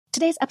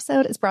Today's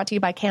episode is brought to you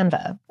by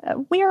Canva.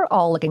 We're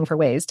all looking for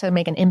ways to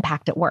make an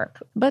impact at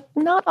work, but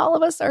not all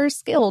of us are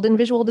skilled in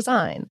visual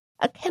design.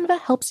 Canva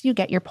helps you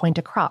get your point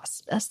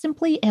across,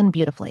 simply and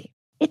beautifully.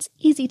 It's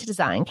easy to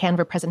design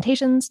Canva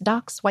presentations,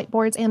 docs,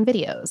 whiteboards, and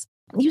videos.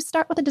 You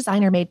start with a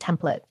designer-made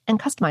template and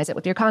customize it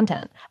with your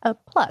content.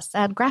 Plus,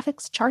 add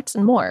graphics, charts,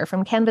 and more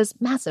from Canva's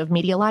massive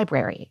media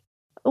library.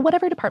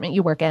 Whatever department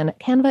you work in,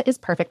 Canva is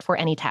perfect for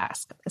any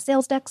task.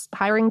 Sales decks,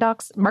 hiring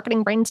docs,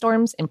 marketing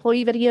brainstorms,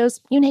 employee videos,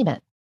 you name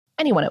it.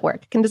 Anyone at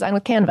work can design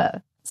with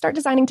Canva. Start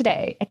designing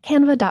today at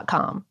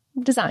canva.com.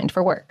 Designed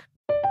for work.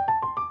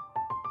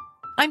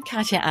 I'm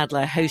Katya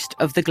Adler, host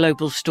of The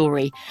Global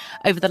Story.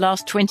 Over the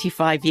last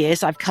 25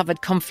 years, I've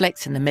covered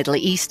conflicts in the Middle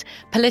East,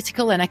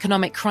 political and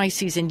economic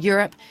crises in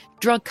Europe,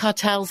 drug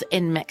cartels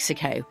in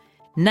Mexico.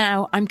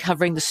 Now I'm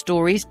covering the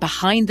stories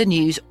behind the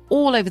news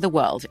all over the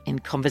world in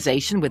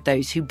conversation with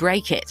those who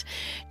break it.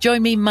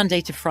 Join me Monday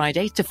to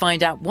Friday to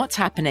find out what's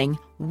happening,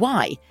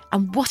 why,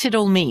 and what it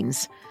all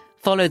means.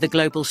 Follow The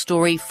Global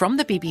Story from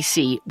the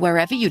BBC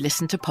wherever you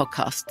listen to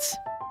podcasts.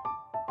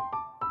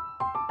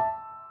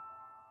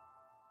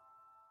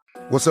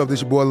 What's up,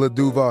 this your boy Lil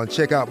Duval, and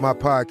check out my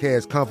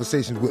podcast,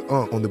 Conversations with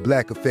Unc, on the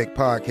Black Effect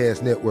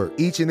Podcast Network.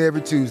 Each and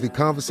every Tuesday,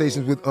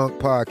 Conversations with Unc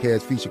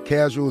podcast feature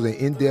casual and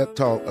in-depth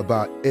talk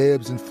about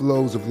ebbs and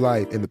flows of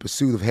life and the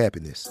pursuit of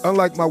happiness.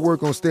 Unlike my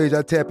work on stage,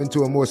 I tap into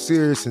a more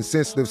serious and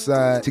sensitive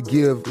side to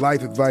give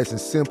life advice and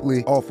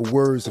simply offer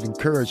words of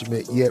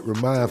encouragement, yet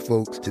remind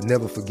folks to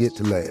never forget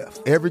to laugh.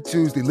 Every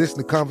Tuesday, listen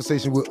to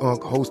Conversation with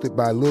Unc, hosted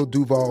by Lil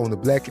Duval on the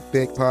Black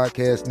Effect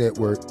Podcast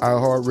Network,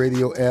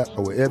 iHeartRadio app,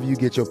 or wherever you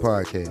get your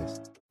podcasts.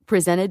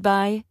 Presented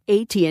by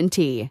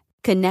AT&T.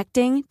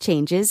 Connecting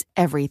changes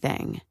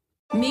everything.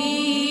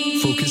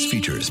 Focus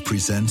Features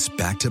presents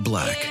Back to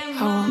Black.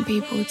 I want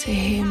people to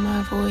hear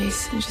my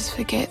voice and just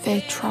forget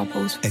their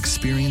troubles.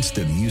 Experience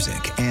the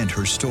music and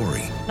her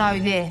story. Know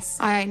this,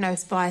 I ain't no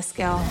Spice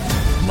Girl.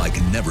 Like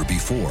never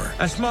before.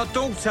 That's my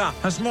daughter.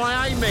 That's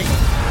my Amy.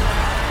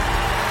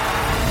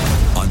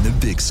 On the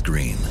big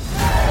screen.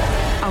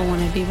 I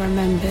want to be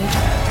remembered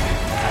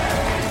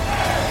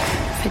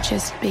for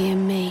just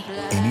being me.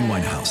 Amy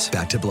Winehouse,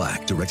 Back to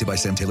Black, directed by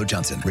Sam Taylor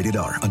Johnson. Rated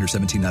R, under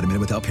 17, not a minute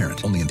without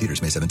parent. Only in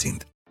theaters May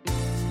 17th.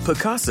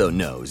 Pacaso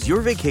knows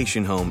your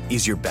vacation home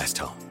is your best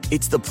home.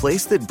 It's the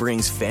place that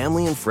brings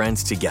family and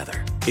friends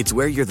together. It's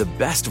where you're the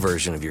best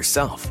version of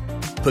yourself.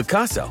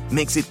 Pacaso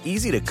makes it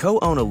easy to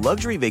co-own a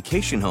luxury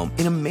vacation home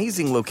in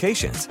amazing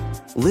locations.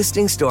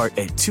 Listings start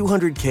at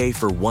 $200K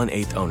for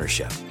 1/8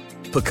 ownership.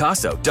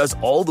 Pacaso does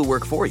all the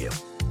work for you.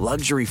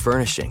 Luxury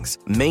furnishings,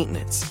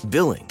 maintenance,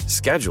 billing,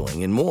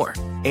 scheduling, and more.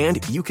 And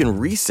you can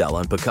resell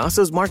on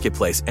Pacaso's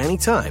marketplace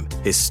anytime,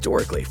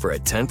 historically for a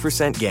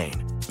 10%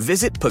 gain.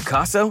 Visit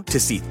Pacaso to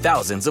see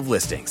thousands of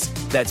listings.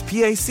 That's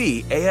PACASO.com.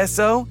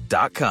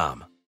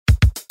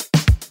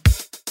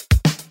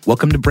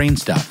 Welcome to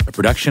Brainstuff, a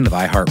production of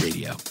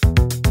iHeartRadio.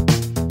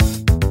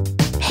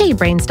 Hey,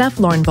 Brainstuff,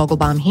 Lauren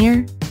Vogelbaum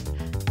here.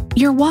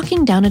 You're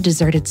walking down a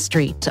deserted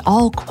street,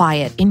 all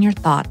quiet in your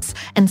thoughts,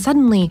 and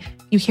suddenly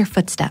you hear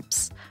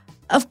footsteps.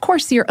 Of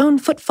course, your own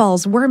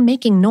footfalls were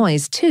making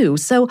noise too,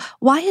 so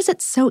why is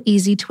it so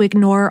easy to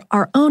ignore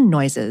our own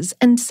noises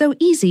and so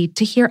easy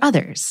to hear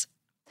others?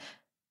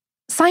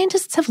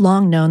 Scientists have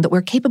long known that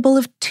we're capable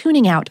of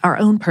tuning out our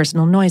own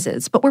personal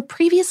noises, but were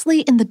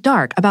previously in the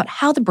dark about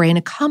how the brain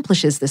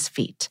accomplishes this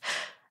feat.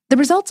 The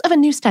results of a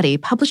new study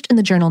published in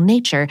the journal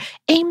Nature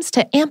aims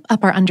to amp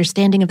up our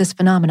understanding of this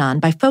phenomenon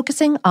by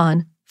focusing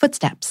on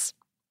footsteps.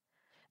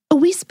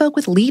 We spoke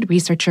with lead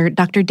researcher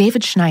Dr.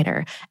 David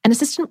Schneider, an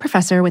assistant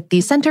professor with the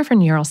Center for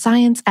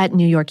Neuroscience at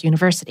New York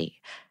University.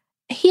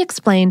 He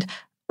explained,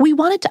 we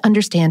wanted to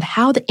understand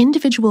how the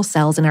individual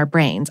cells in our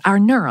brains, our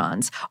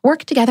neurons,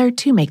 work together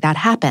to make that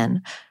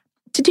happen.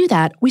 To do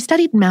that, we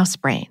studied mouse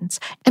brains,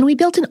 and we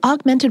built an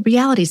augmented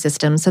reality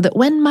system so that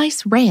when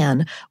mice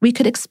ran, we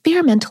could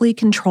experimentally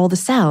control the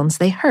sounds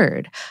they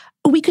heard.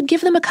 We could give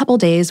them a couple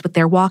days with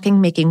their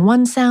walking making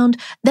one sound,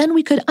 then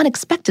we could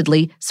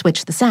unexpectedly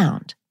switch the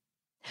sound.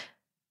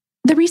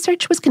 The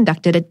research was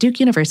conducted at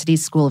Duke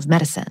University's School of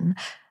Medicine.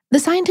 The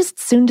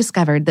scientists soon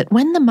discovered that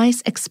when the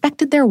mice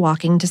expected their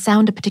walking to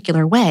sound a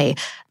particular way,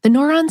 the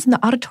neurons in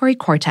the auditory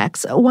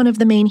cortex, one of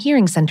the main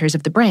hearing centers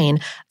of the brain,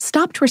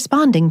 stopped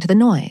responding to the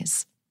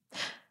noise.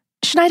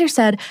 Schneider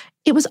said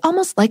it was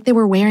almost like they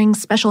were wearing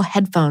special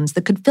headphones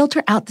that could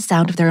filter out the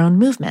sound of their own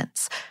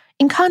movements.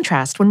 In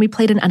contrast, when we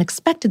played an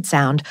unexpected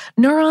sound,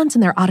 neurons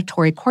in their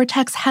auditory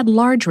cortex had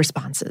large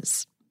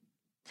responses.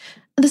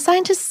 The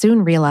scientists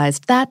soon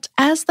realized that,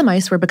 as the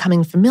mice were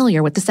becoming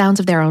familiar with the sounds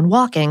of their own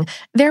walking,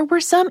 there were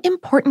some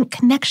important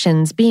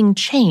connections being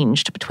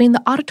changed between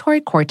the auditory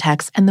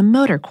cortex and the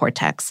motor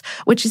cortex,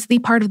 which is the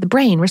part of the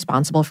brain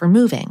responsible for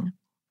moving.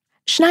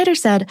 Schneider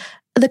said,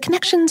 the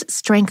connections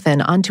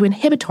strengthen onto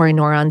inhibitory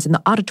neurons in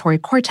the auditory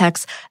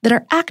cortex that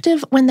are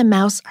active when the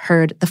mouse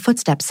heard the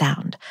footstep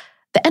sound.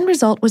 The end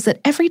result was that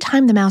every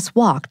time the mouse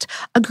walked,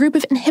 a group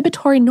of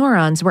inhibitory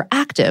neurons were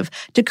active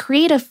to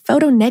create a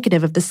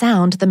photonegative of the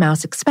sound the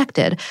mouse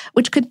expected,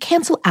 which could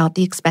cancel out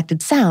the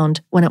expected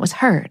sound when it was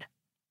heard.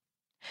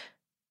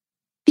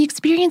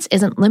 experience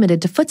isn't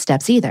limited to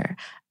footsteps either.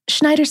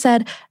 Schneider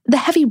said, the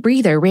heavy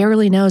breather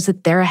rarely knows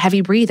that they're a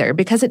heavy breather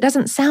because it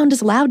doesn't sound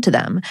as loud to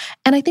them.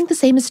 And I think the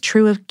same is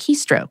true of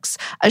keystrokes.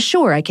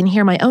 Sure, I can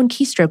hear my own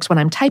keystrokes when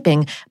I'm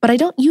typing, but I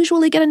don't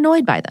usually get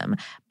annoyed by them.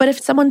 But if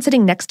someone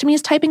sitting next to me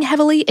is typing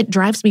heavily, it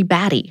drives me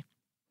batty.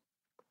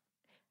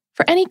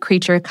 For any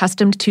creature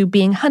accustomed to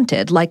being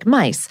hunted, like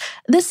mice,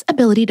 this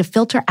ability to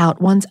filter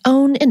out one's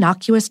own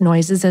innocuous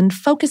noises and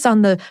focus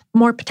on the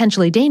more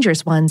potentially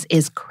dangerous ones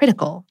is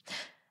critical.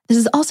 This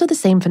is also the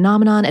same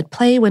phenomenon at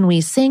play when we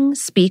sing,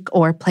 speak,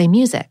 or play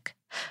music.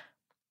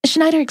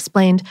 Schneider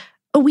explained,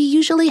 we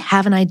usually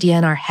have an idea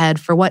in our head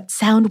for what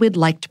sound we'd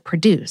like to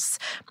produce.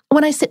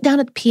 When I sit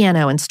down at the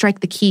piano and strike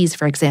the keys,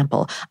 for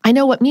example, I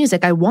know what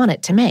music I want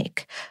it to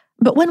make.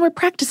 But when we're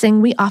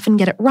practicing, we often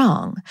get it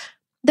wrong.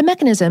 The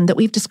mechanism that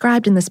we've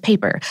described in this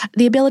paper,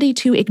 the ability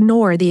to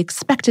ignore the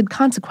expected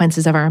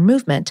consequences of our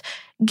movement,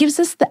 gives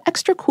us the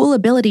extra cool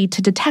ability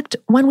to detect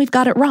when we've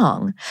got it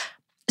wrong.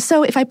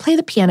 So if I play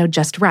the piano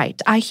just right,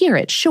 I hear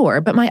it,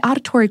 sure, but my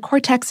auditory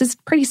cortex is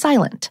pretty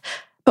silent.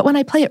 But when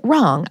I play it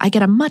wrong, I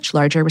get a much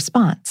larger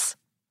response.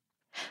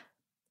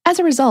 As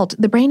a result,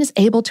 the brain is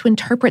able to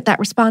interpret that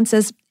response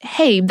as,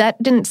 hey,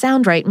 that didn't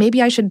sound right,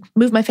 maybe I should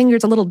move my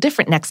fingers a little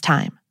different next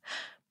time.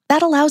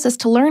 That allows us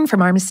to learn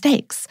from our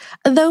mistakes,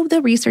 though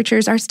the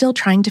researchers are still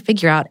trying to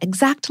figure out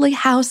exactly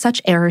how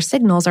such error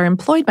signals are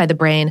employed by the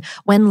brain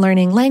when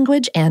learning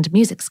language and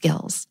music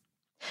skills.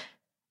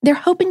 They're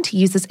hoping to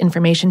use this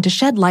information to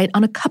shed light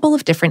on a couple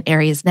of different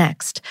areas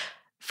next.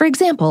 For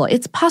example,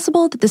 it's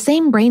possible that the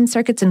same brain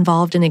circuits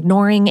involved in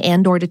ignoring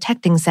and/or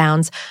detecting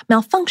sounds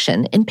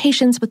malfunction in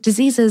patients with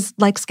diseases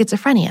like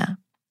schizophrenia.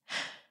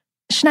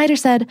 Schneider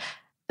said,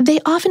 they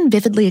often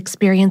vividly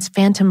experience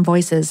phantom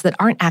voices that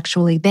aren't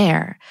actually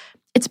there.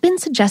 It's been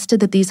suggested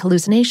that these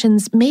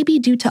hallucinations may be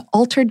due to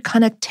altered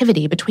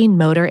connectivity between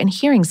motor and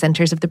hearing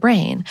centers of the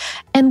brain,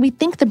 and we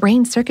think the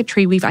brain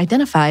circuitry we've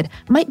identified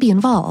might be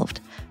involved.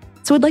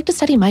 So we'd like to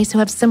study mice who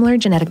have similar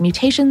genetic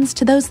mutations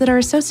to those that are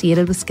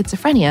associated with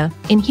schizophrenia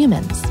in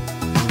humans.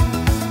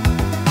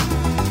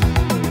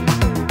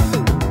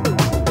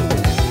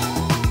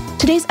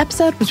 Today's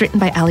episode was written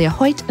by Alia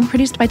Hoyt and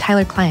produced by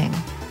Tyler Klang.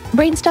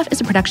 Brainstuff is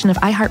a production of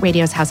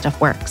iHeartRadio's How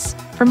Stuff Works.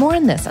 For more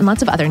on this and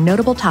lots of other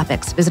notable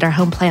topics, visit our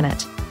home planet,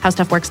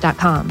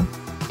 howstuffworks.com.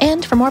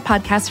 And for more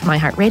podcasts from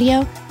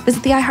iHeartRadio,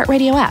 visit the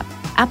iHeartRadio app,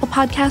 Apple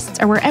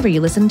Podcasts, or wherever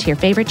you listen to your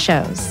favorite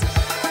shows.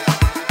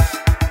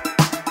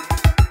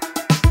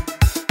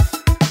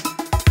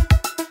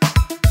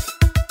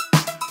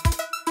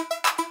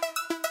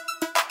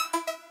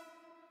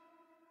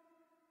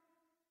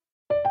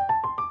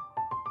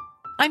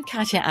 I'm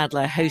Katya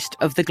Adler, host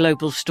of The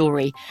Global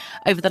Story.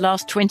 Over the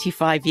last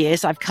 25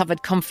 years, I've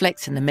covered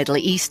conflicts in the Middle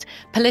East,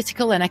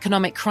 political and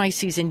economic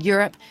crises in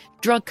Europe,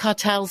 drug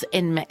cartels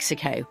in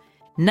Mexico.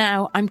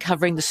 Now I'm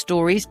covering the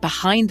stories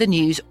behind the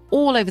news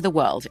all over the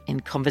world in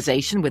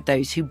conversation with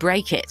those who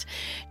break it.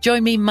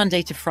 Join me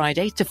Monday to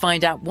Friday to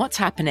find out what's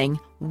happening,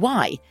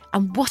 why,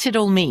 and what it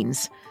all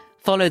means.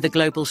 Follow The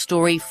Global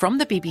Story from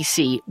the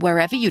BBC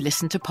wherever you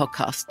listen to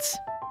podcasts.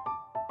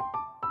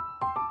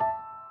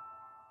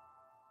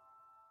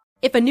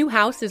 If a new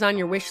house is on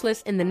your wish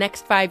list in the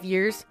next 5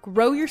 years,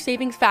 grow your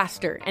savings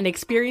faster and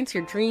experience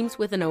your dreams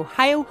with an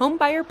Ohio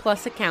Homebuyer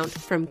Plus account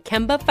from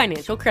Kemba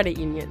Financial Credit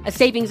Union. A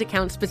savings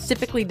account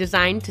specifically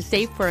designed to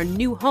save for a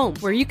new home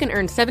where you can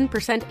earn 7%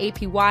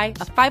 APY,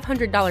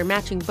 a $500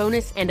 matching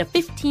bonus, and a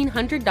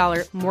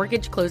 $1,500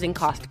 mortgage closing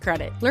cost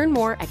credit. Learn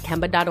more at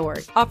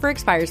Kemba.org. Offer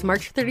expires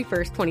March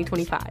 31st,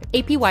 2025.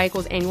 APY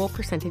equals annual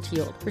percentage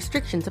yield.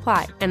 Restrictions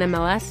apply.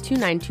 NMLS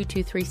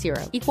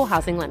 292230. Equal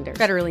housing lender.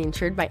 Federally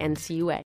insured by NCUA.